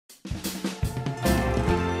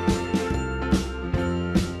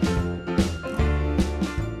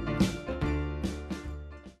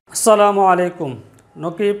আসসালামু আলাইকুম।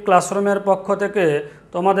 নকিব ক্লাসরুমের পক্ষ থেকে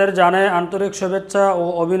তোমাদের জানাই আন্তরিক শুভেচ্ছা ও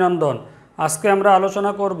অভিনন্দন। আজকে আমরা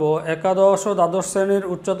আলোচনা করব একাদশ ও দ্বাদশ শ্রেণীর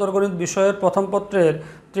উচ্চতর গণিত বিষয়ের প্রথম পত্রের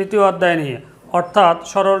তৃতীয় অধ্যায় নিয়ে, অর্থাৎ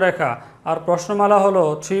সরলরেখা। আর প্রশ্নমালা হলো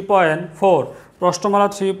 3.4। প্রশ্নমালা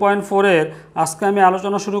 3.4-এর আজকে আমি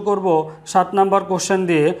আলোচনা শুরু করব 7 নম্বর কোশ্চেন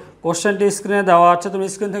দিয়ে। কোশ্চেনটি স্ক্রিনে দেওয়া আছে, তুমি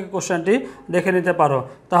স্ক্রিন থেকে কোশ্চেনটি দেখে নিতে পারো।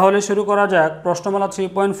 তাহলে শুরু করা যাক প্রশ্নমালা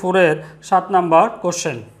 3.4-এর 7 নম্বর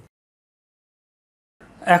কোশ্চেন।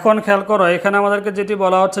 এখন খেয়াল করো, এখানে আমাদেরকে যেটি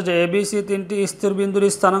বলা হচ্ছে যে ABC তিনটি স্থির বিন্দুর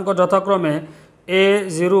স্থানাঙ্ক যথাক্রমে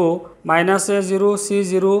A0, -A0,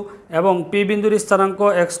 C0 এবং P বিন্দুর স্থানাঙ্ক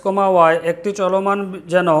x, y একটি চলমান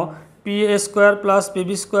যেন PA² +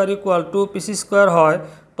 PB² = 2PC² হয়,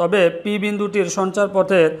 তবে P বিন্দুটির সঞ্চার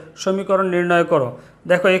পথের সমীকরণ নির্ণয় করো।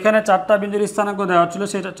 দেখো, এখানে 4টা বিন্দুর স্থানাঙ্ক দেওয়া ছিল,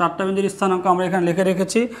 সেই 4টা বিন্দুর স্থানাঙ্ক আমরা এখানে লিখে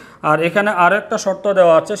রেখেছি। আর এখানে আরও একটা শর্ত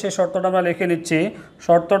দেওয়া আছে, সেই শর্তটা আমরা লিখে নিচ্ছি।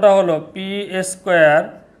 শর্তটা হলো PA²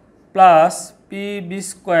 +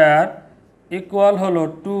 PB² = হলো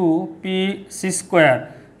 2PC²।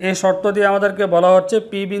 এই শর্ত দিয়ে আমাদেরকে বলা হচ্ছে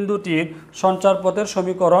P বিন্দুটির সঞ্চার পথের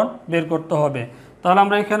সমীকরণ বের করতে হবে। তাহলে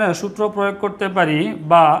আমরা এখানে সূত্র প্রয়োগ করতে পারি,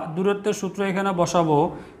 বা দূরত্বের সূত্র এখানে বসাবো।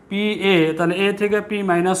 PA, তাহলে A থেকে P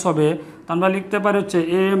মাইনাস হবে, আমরা লিখতে পারি হচ্ছে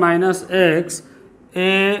A - x,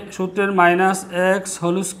 A সূত্রের -x²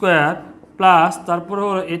 প্লাস, তারপরে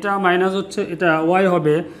হলো এটা মাইনাস হচ্ছে এটা y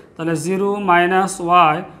হবে, তাহলে 0 - y²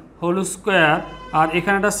 আর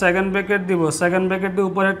এখানে একটা সেকেন্ড ব্র্যাকেট দিব, সেকেন্ড ব্র্যাকেট দিয়ে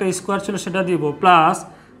উপরে একটা স্কোয়ার ছিল সেটা দিব, প্লাস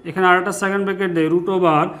এখানে আরেকটা সেকেন্ড ব্র্যাকেট দেয় √।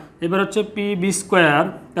 এবার হচ্ছে PB²,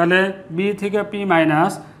 তাহলে B থেকে P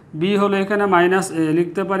মাইনাস, B হলো এখানে -a,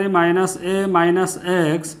 লিখতে পারি -a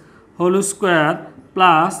 - x²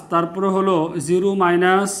 প্লাস, তারপরে হলো 0 -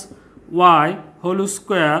 y²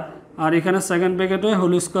 আর এখানে সেকেন্ড ব্র্যাকেটে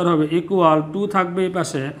হোল² হবে, = 2 থাকবে এই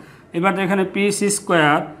পাশে। এবার এখানে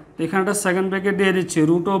PC², এখানে একটা সেকেন্ড ব্র্যাকেট দিয়ে দিচ্ছি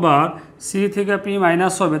 √। C থেকে P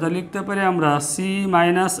মাইনাস হবে, তা লিখতে পারি আমরা C -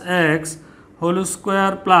 x²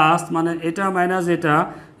 প্লাস, মানে এটা মাইনাস এটা,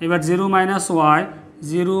 এবার 0 -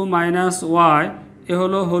 y এ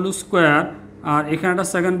হলো হোল² আর এখানে একটা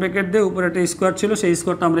সেকেন্ড ব্র্যাকেট দিয়ে উপরে একটা স্কোয়ার ছিল, সেই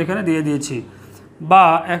স্কোয়ারটা আমরা এখানে দিয়ে দিয়েছি। বা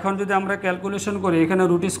এখন যদি আমরা ক্যালকুলেশন করি, এখানে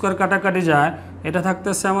 √² কাটাকাটি যায়, এটা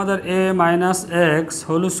থাকতেছে আমাদের A - x²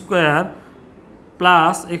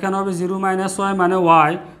 প্লাস, এখানে হবে 0 - y মানে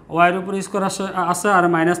y-এর উপর স্কোয়ার আসে আর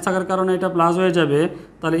মাইনাস থাকার কারণে এটা প্লাস হয়ে যাবে,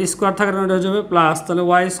 তাহলে স্কোয়ার থাকার কারণে এটা হয়ে যাবে প্লাস, তাহলে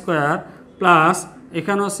y² প্লাস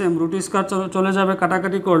এখানেও সেম √² চলে যাবে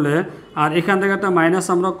কাটাকাটি করলে, আর এখান থেকে একটা মাইনাস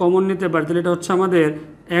আমরা কমন নিতে পারি, তাহলে এটা হচ্ছে আমাদের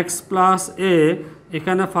x + a,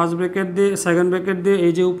 এখানে ফার্স্ট ব্র্যাকেট দিয়ে সেকেন্ড ব্র্যাকেট দিয়ে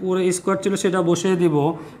এই যে উপরে স্কোয়ার ছিল সেটা বসিয়ে দিব,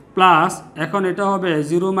 প্লাস এখন এটা হবে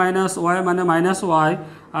 0 - y মানে -y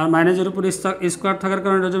আর মাইনাসের উপর স্কোয়ার থাকার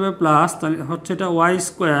কারণে এটা যাবে প্লাস, তাহলে হচ্ছে এটা y²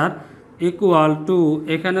 =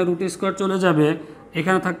 এখানে √² চলে যাবে,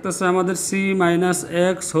 এখানে থাকতেছে আমাদের C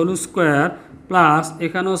 - x² প্লাস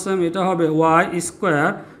এখানেও সেম এটা হবে y²,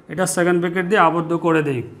 এটা সেকেন্ড ব্র্যাকেট দিয়ে আবদ্ধ করে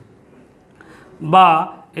দেই। বা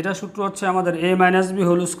এটা সূত্র হচ্ছে আমাদের A - b²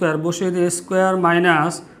 বসিয়ে দিয়ে square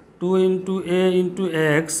minus 2 × a ×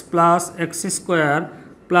 x plus x²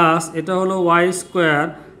 plus এটা হলো y²।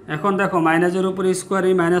 এখন দেখো মাইনাসের উপর স্কোয়ার,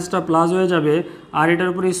 এই মাইনাসটা প্লাস হয়ে যাবে আর এটার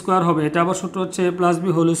উপর স্কোয়ার হবে, এটা আবার সূত্র হচ্ছে A + b²।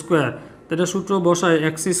 এটা সূত্র বসায়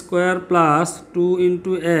x² plus 2 ×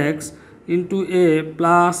 x × a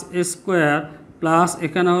plus a² plus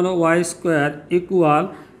এখানে হলো y²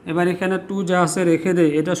 = এবার এখানে 2 যা আছে রেখে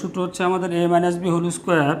দেয়, এটা সূত্র হচ্ছে আমাদের A - b²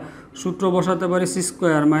 সূত্র বসাতে পারি c² -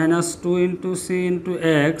 2 × c ×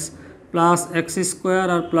 x plus x²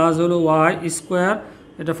 আর প্লাস হলো y²,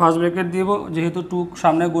 এটা ফার্স্ট ব্র্যাকেট দিব যেহেতু 2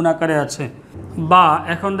 সামনে গুণ আকারে আছে। বা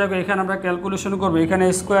এখন দেখো, এখানে আমরা ক্যালকুলেশন করবো, এখানে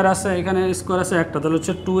স্কোয়ার আছে, এখানে স্কোয়ার আছে একটা, তাহলে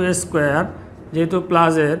হচ্ছে 2a² যেহেতু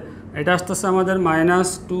প্লাসের, এটা আসতেছে আমাদের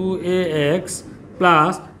 -2ax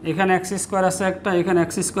প্লাস এখানে x² আছে একটা, এখানে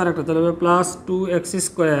x² একটা, তাহলে হবে প্লাস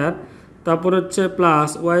 2x², তারপর হচ্ছে প্লাস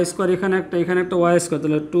y², এখানে একটা y²,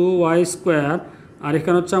 তাহলে 2y² আর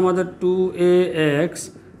এখানে হচ্ছে আমাদের 2ax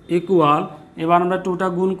 = এবার আমরা 2টা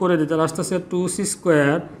গুণ করে দিই, তাহলে আসতেছে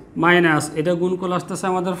 2c² মাইনাস এটা গুণ করলে আসতেছে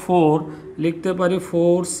আমাদের 4, লিখতে পারি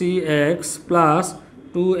 4cx plus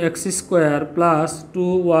 2x² plus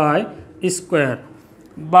 2y²।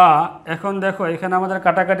 বা এখন দেখো, এখানে আমাদের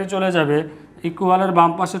কাটাকাটি চলে যাবে, ইকুয়ালের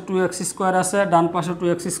বাম পাশে 2x² আছে, ডান পাশে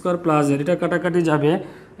 2x² প্লাসের, এটা কাটাকাটি যাবে,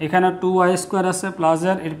 এখানে 2y² আছে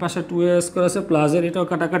প্লাসের, এর পাশে 2a² আছে প্লাসের, এটাও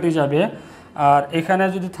কাটাকাটি যাবে। আর এখানে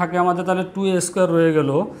যদি থাকে আমাদের তাহলে 2a² রয়ে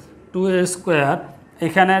গেল, 2a²,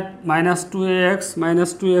 এখানে -2ax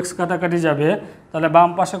 -2x কাটাকাটি যাবে, তাহলে বাম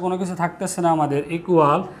পাশে কোনো কিছু থাকতেছে না আমাদের,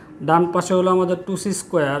 ইকুয়াল ডান পাশে হলো আমাদের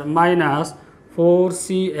 2c² -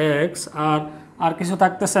 4cx আর আর কিছু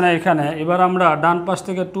থাকতেছে না এখানে। এবার আমরা ডান পাশ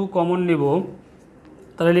থেকে 2 কমন নিব,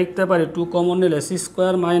 তাহলে লিখতে পারি 2 কমন নিলে সি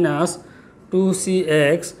স্কোয়ার মাইনাস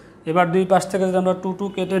 2cx। এবার দুই পাশ থেকে যদি আমরা 2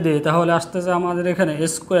 কেটে দিই তাহলে আসতেছে আমাদের এখানে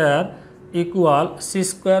square equal C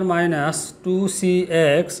square minus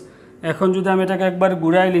 2cx। এখন যদি আমি এটাকে একবার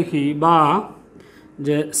ঘুরাই লিখি, বা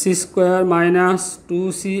যে C square minus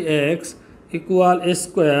 2cx equal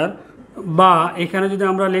square, বা এখানে যদি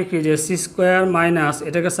আমরা লিখি যে সি স্কোয়ার মাইনাস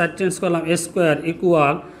এটাকে সাইড চেঞ্জ করলাম square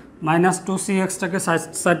equal minus 2cxটাকে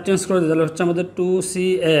side change করে দিই, তাহলে হচ্ছে আমাদের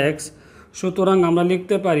 2cx। সুতরাং আমরা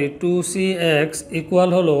লিখতে পারি 2cx ইকুয়াল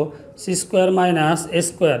হলো সি স্কোয়ার মাইনাস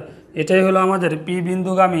স্কোয়ার। এটাই হলো আমাদের পি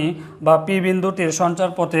বিন্দুগামী বা পি বিন্দুটির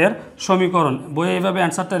সঞ্চার পথের সমীকরণ। বইয়ে এইভাবে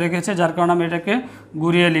অ্যান্সারটা রেখেছে, যার কারণে আমি এটাকে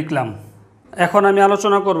ঘুরিয়ে লিখলাম। এখন আমি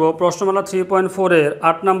আলোচনা করব প্রশ্নমালা 3.4-এর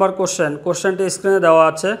 8 নম্বর কোশ্চেন। কোশ্চেনটি স্ক্রিনে দেওয়া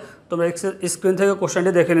আছে, তোমরা স্ক্রিন থেকে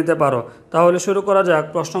কোশ্চেনটি দেখে নিতে পারো। তাহলে শুরু করা যাক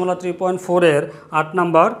প্রশ্নমালা 3.4-এর 8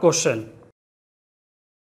 নম্বর কোশ্চেন।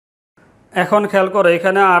 এখন খেয়াল করো,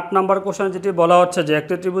 এখানে 8 নম্বর কোশ্চেন যেটি বলা হচ্ছে যে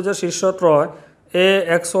একটি ত্রিভুজের শীর্ষত্রয় এ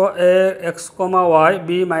এক্স কমা ওয়াই,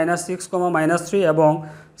 বি -6, -3 এবং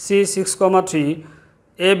সি 6, 3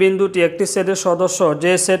 এ বিন্দুটি একটি সেটের সদস্য,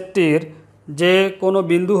 যে সেটটির যে কোনো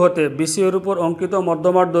বিন্দু হতে বিসি এর উপর অঙ্কিত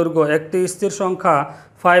মধ্যমার দৈর্ঘ্য একটি স্থির সংখ্যা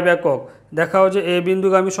 5 একক। দেখাও যে এ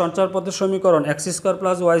বিন্দুগামী সঞ্চারপথের সমীকরণ x²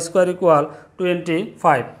 + y² =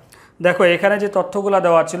 25। দেখো এখানে যে তথ্যগুলো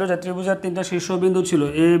দেওয়া ছিল যে ত্রিভুজের 3টা শীর্ষবিন্দু ছিল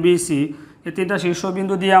এ বি সি, এই 3টা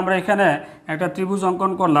শীর্ষবিন্দু দিয়ে আমরা এখানে একটা ত্রিভুজ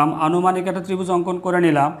অঙ্কন করলাম, আনুমানিক একটা ত্রিভুজ অঙ্কন করে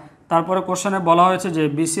নিলাম। তারপরে কোশ্চেনে বলা হয়েছে যে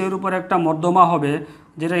বিসি এর উপর একটা মধ্যমা হবে,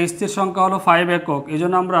 যেটা স্থির সংখ্যা হলো 5 একক। এই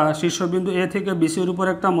জন্য আমরা শীর্ষবিন্দু এ থেকে বিসি এর উপর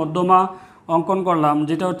একটা মধ্যমা অঙ্কন করলাম,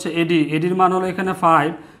 যেটা হচ্ছে এডি। এডির মান হলো এখানে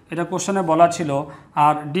 5, এটা কোশ্চেনে বলা ছিল।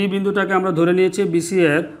 আর ডি বিন্দুটাকে আমরা ধরে নিয়েছি বিসি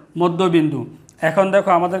এর মধ্যবিন্দু। এখন দেখো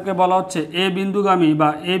আমাদেরকে বলা হচ্ছে এ বিন্দুগামী বা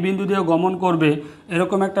এ বিন্দু দিয়ে গমন করবে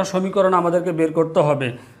এরকম একটা সমীকরণ আমাদেরকে বের করতে হবে।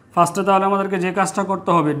 ফার্স্টে তাহলে আমাদেরকে যে কাজটা করতে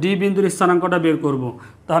হবে, ডি বিন্দুর স্থানাঙ্কটা বের করব।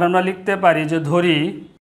 তাহলে আমরা লিখতে পারি যে ধরি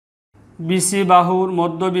বিসি বাহুর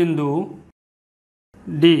মধ্যবিন্দু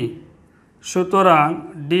ডি, সুতরাং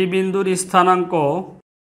ডি বিন্দুর স্থানাঙ্ক।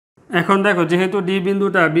 এখন দেখো যেহেতু ডি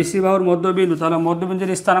বিন্দুটা বিসি বাহুর মধ্যবিন্দু, তাহলে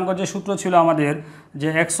মধ্যবিন্দুর স্থানাঙ্ক যে সূত্র ছিল আমাদের যে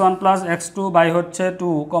x1 + x2 বাই হচ্ছে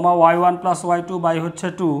 2, y1 + y2 বাই হচ্ছে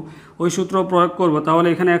 2, ওই সূত্র প্রয়োগ করব। তাহলে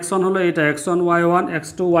এখানে x1 হলো এটা x1 y1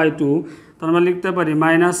 x2 y2, তাহলে আমরা লিখতে পারি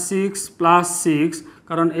 -6 + 6,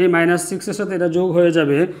 কারণ এই -6-এর সাথে এটা যোগ হয়ে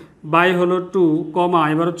যাবে, বাই হলো 2,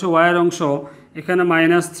 এবার হচ্ছে y এর অংশ, এখানে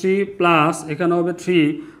 -3 প্লাস এখানে হবে 3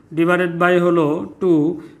 ডিভাইডেড বাই হলো 2।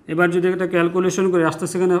 এবার যদি এটা ক্যালকুলেশন করে আসতে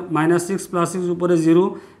সেখানে -6 + 6 উপরে 0,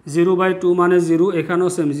 0/2 মানে 0, এখানেও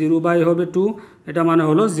সেম 0 হবে 2, এটা মানে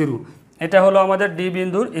হলো 0। এটা হলো আমাদের ডি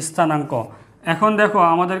বিন্দুর স্থানাঙ্ক। এখন দেখো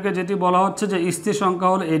আমাদেরকে যেটি বলা হচ্ছে যে স্থির সংখ্যা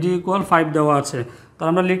হলো এডি = 5 দেওয়া আছে, তো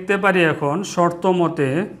আমরা লিখতে পারি এখন শর্ত মতে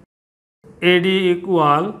এডি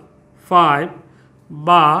 = 5,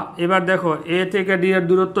 বা এবার দেখো এ থেকে ডি এর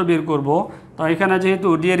দূরত্ব বের করব। তো এখানে যেহেতু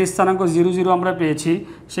ডি এর স্থানাঙ্ক 0, 0 আমরা পেয়েছি,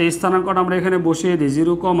 সেই স্থানাঙ্কটা আমরা এখানে বসিয়ে দিই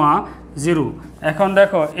 0, 0। এখন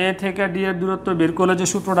দেখো এ থেকে ডি এর দূরত্ব বের করলে যে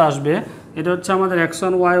সূত্রটা আসবে এটা হচ্ছে আমাদের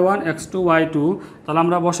x1 y1 x2 y2, তাহলে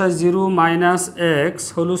আমরা বসাই 0 - x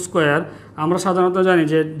হোল স্কোয়ার। আমরা সাধারণত জানি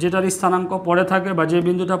যে যেটার স্থানাঙ্ক পরে থাকে বা যে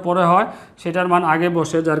বিন্দুটা পরে হয় সেটার মান আগে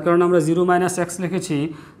বসে, যার কারণে আমরা 0 - x লিখেছি।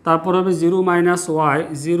 তারপর হবে 0 -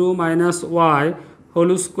 y হোল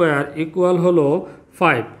স্কোয়ার ইকুয়াল হলো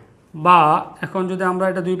 5। বা এখন যদি আমরা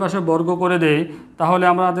এটা দুই পাশে বর্গ করে দেই তাহলে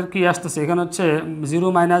আমাদের কি আসতেছে, এখানে হচ্ছে 0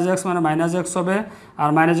 - x মানে -x হবে, আর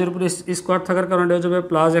মাইনাসের উপরে স্কোয়ার থাকার কারণে এটা হয়ে যাবে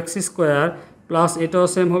 +x² প্লাস এটাও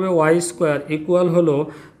সেম হবে y² ইকুয়াল হলো,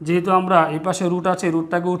 যেহেতু আমরা এই পাশে রুট আছে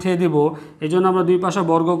রুটটাকে উঠিয়ে দিব, এই জন্য আমরা দুই পাশে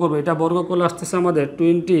বর্গ করবো, এটা বর্গ করলে আসতেছে আমাদের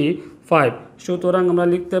 25। সুতরাং আমরা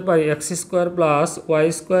লিখতে পারি x² +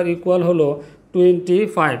 y² ইকুয়াল হলো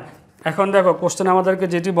 25। এখন দেখো কোশ্চেন আমাদেরকে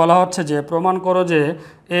যেটি বলা হচ্ছে যে প্রমাণ করো যে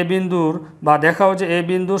এ বিন্দুর বা দেখাও যে এ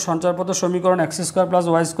বিন্দুর সঞ্চারপথের সমীকরণ x² +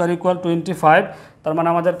 y² = 25, তার মানে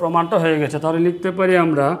আমাদের প্রমাণটা হয়ে গেছে। তাহলে লিখতে পারি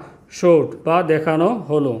আমরা শোড বা দেখানো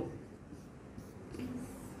হলো।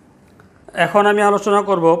 এখন আমি আলোচনা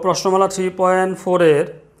করব প্রশ্নমালা 3.4-এর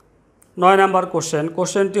 9 নম্বর কোশ্চেন।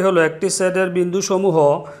 কোশ্চেনটি হলো একটি সেটের বিন্দুসমূহ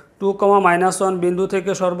 2, -1 বিন্দু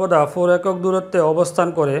থেকে সর্বদা 4 একক দূরত্বে অবস্থান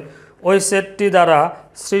করে, ওই সেটটি দ্বারা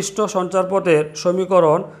সৃষ্ট সঞ্চারপথের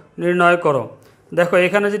সমীকরণ নির্ণয় করো। দেখো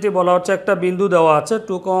এখানে যেটি বলা হচ্ছে একটা বিন্দু দেওয়া আছে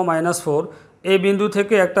 2, -4, এই বিন্দু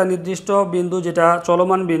থেকে একটা নির্দিষ্ট বিন্দু যেটা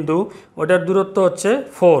চলমান বিন্দু ওটার দূরত্ব হচ্ছে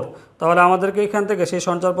 4। তাহলে আমাদেরকে এখান থেকে সেই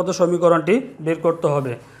সঞ্চারপথের সমীকরণটি বের করতে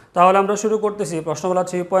হবে। তাহলে আমরা শুরু করতেছি প্রশ্নমালা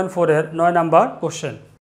 3.4-এর 9 নম্বর কোশ্চেন।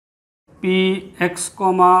 Px,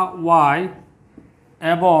 y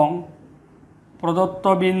এবং প্রদত্ত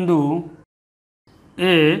বিন্দু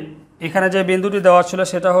এ, এখানে যে বিন্দুটি দেওয়া ছিল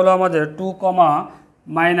সেটা হলো আমাদের 2,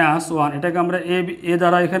 -1, এটাকে আমরা এ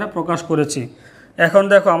দ্বারা এখানে প্রকাশ করেছি। এখন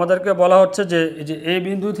দেখো আমাদেরকে বলা হচ্ছে যে এই যে এই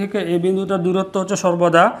বিন্দু থেকে এই বিন্দুটার দূরত্ব হচ্ছে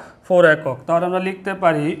সর্বদা 4 একক। তাহলে আমরা লিখতে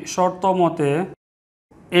পারি শর্ত মতে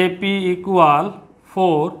এপি ইকুয়াল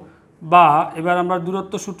 4, বা এবার আমরা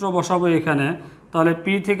দূরত্ব সূত্র বসাবো এখানে। তাহলে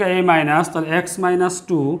পি থেকে এ মাইনাস, তাহলে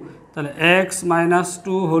x-2, তাহলে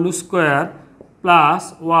x-2 whole square plus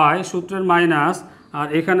Y, সূত্রের মাইনাস, আর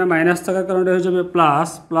এখানে মাইনাস থাকার কারণে হয়ে যাবে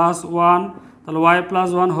 +1, তাহলে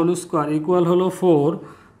y+1 হোল স্কোয়ার ইকুয়াল হলো 4,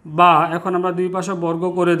 বা এখন আমরা দুই পাশে বর্গ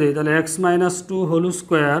করে দিই, তাহলে x-2 whole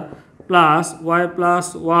square plus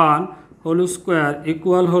y+1 whole square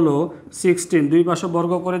equal হলো 16, দুই পাশে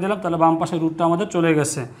বর্গ করে দিলাম, তাহলে বাম পাশে রুটটা আমাদের চলে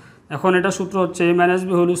গেছে। এখন এটা সূত্র হচ্ছে a -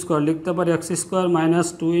 b হোল স্কোয়ার, লিখতে পারি x²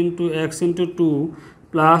 - 2 × x × 2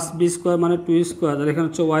 plus b square মানে 2 স্কোয়ার, তাহলে এখানে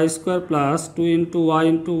হচ্ছে y square plus 2 × y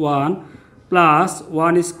 × 1 plus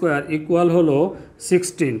 1 square equal হলো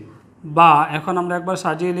 16, বা এখন আমরা একবার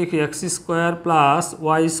সাজিয়ে লিখি x² plus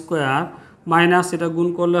y square minus এটা গুণ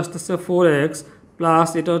করলে আসতেছে 4x প্লাস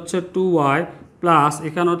এটা হচ্ছে 2y প্লাস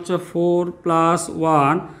এখানে হচ্ছে 4 +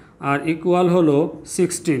 1 আর ইকুয়াল হলো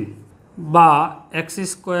 16, বা x²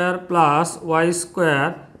 plus y square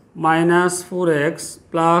minus 4x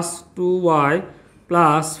plus 2y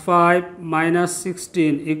plus 5 -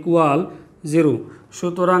 16 equal 0।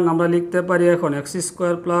 সুতরাং আমরা লিখতে পারি এখন x²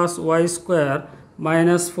 plus y square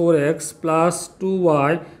minus 4x plus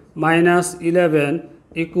 2y minus 11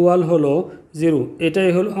 equal হলো 0।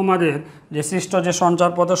 এটাই হলো আমাদের যে সৃষ্ট যে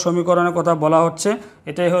সঞ্চার পথের সমীকরণের কথা বলা হচ্ছে,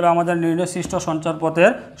 এটাই হলো আমাদের নির্ণয় সৃষ্ট সঞ্চার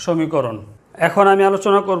পথের সমীকরণ। এখন আমি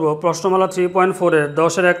আলোচনা করব প্রশ্নমালা 3.4-এর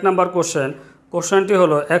 10-এর 1 নম্বর কোশ্চেনটি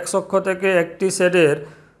হলো x অক্ষ থেকে একটি সেটের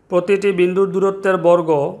প্রতিটি বিন্দুর দূরত্বের বর্গ,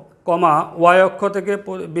 y অক্ষ থেকে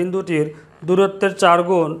বিন্দুটির দূরত্বের 4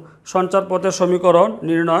 গুণ সঞ্চার পথের সমীকরণ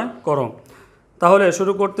নির্ণয় করো। তাহলে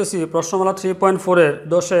শুরু করতেছি প্রশ্নমালা 3.4-এর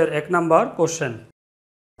 10-এর 1 নম্বর কোশ্চেন।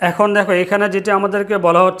 এখন দেখো এখানে যেটা আমাদেরকে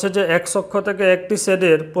বলা হচ্ছে যে x অক্ষ থেকে একটি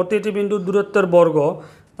সেটের প্রতিটি বিন্দুর দূরত্বের বর্গ,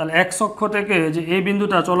 তাহলে x অক্ষ থেকে যে এই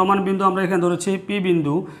বিন্দুটা চলমান বিন্দু আমরা এখানে ধরেছি P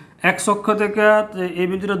বিন্দু, x অক্ষ থেকে এই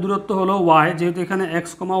বিন্দুটার দূরত্ব হলো y, যেহেতু এখানে x,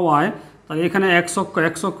 y, তাহলে এখানে x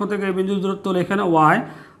অক্ষ থেকে এই বিন্দুর দূরত্ব হলো এখানে y,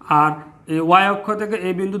 আর এই y অক্ষ থেকে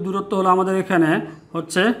এই বিন্দুর দূরত্ব হলো আমাদের এখানে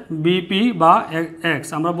হচ্ছে BP বা x।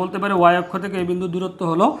 আমরা বলতে পারি y অক্ষ থেকে এই বিন্দুর দূরত্ব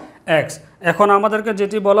হলো x। এখন আমাদেরকে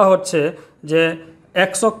যেটি বলা হচ্ছে যে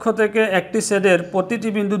x অক্ষ থেকে একটি সেটের প্রতিটি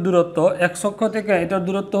বিন্দুর দূরত্ব, x অক্ষ থেকে এটার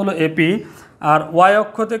দূরত্ব হলো AP, আর y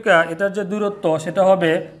অক্ষ থেকে এটার যে দূরত্ব সেটা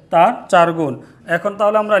হবে তার 4 গুণ। এখন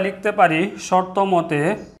তাহলে আমরা লিখতে পারি শর্ত মতে,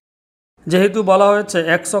 যেহেতু বলা হয়েছে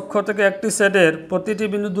x অক্ষ থেকে একটি সেটের প্রতিটি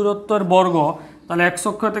বিন্দু দূরত্বের বর্গ, তাহলে x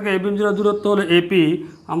অক্ষ থেকে এই বিন্দুর দূরত্ব হলো AP,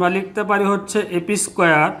 আমরা লিখতে পারি হচ্ছে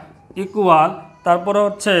AP² ইকুয়াল, তারপরে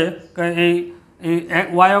হচ্ছে এই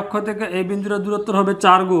y অক্ষ থেকে এই বিন্দুর দূরত্ব হবে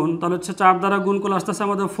 4 গুণ, তাহলে হচ্ছে 4 দ্বারা গুণ করলে আসতেছে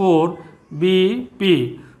আমাদের 4BP।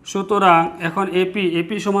 সুতরাং এখন AP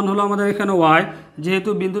সমান হলো আমাদের এখানে y, যেহেতু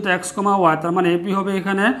বিন্দুটা x, y, তার মানে AP হবে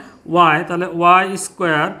এখানে y, তাহলে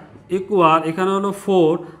y² ইকুয়াল এখানে হলো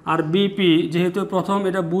 4, আর BP যেহেতু প্রথম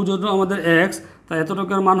এটা বুঝলো আমাদের x, তাই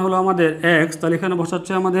এতটুকুর মান হলো আমাদের x, তাহলে এখানে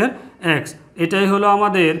বসাচ্ছে আমাদের x। এটাই হলো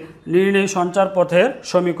আমাদের নির্ণয় সঞ্চার পথের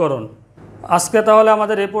সমীকরণ। আজকে তাহলে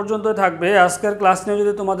আমাদের এই পর্যন্তই থাকবে। আজকের ক্লাস নিয়ে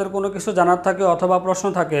যদি তোমাদের কোনো কিছু জানার থাকে অথবা প্রশ্ন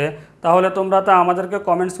থাকে তাহলে তোমরা তা আমাদেরকে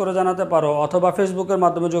কমেন্টস করে জানাতে পারো অথবা ফেসবুকের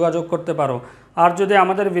মাধ্যমে যোগাযোগ করতে পারো। আর যদি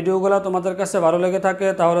আমাদের ভিডিওগুলো তোমাদের কাছে ভালো লেগে থাকে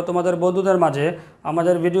তাহলে তোমাদের বন্ধুদের মাঝে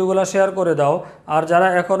আমাদের ভিডিওগুলো শেয়ার করে দাও। আর যারা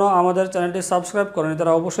এখনও আমাদের চ্যানেলটি সাবস্ক্রাইব করেনি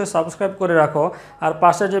তারা অবশ্যই সাবস্ক্রাইব করে রাখো, আর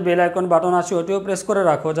পাশে যে বেল আইকন বাটন আছে ওটিও প্রেস করে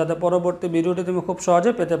রাখো যাতে পরবর্তী ভিডিওটি তুমি খুব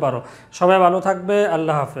সহজে পেতে পারো। সবাই ভালো থাকবে,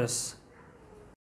 আল্লাহ হাফেজ।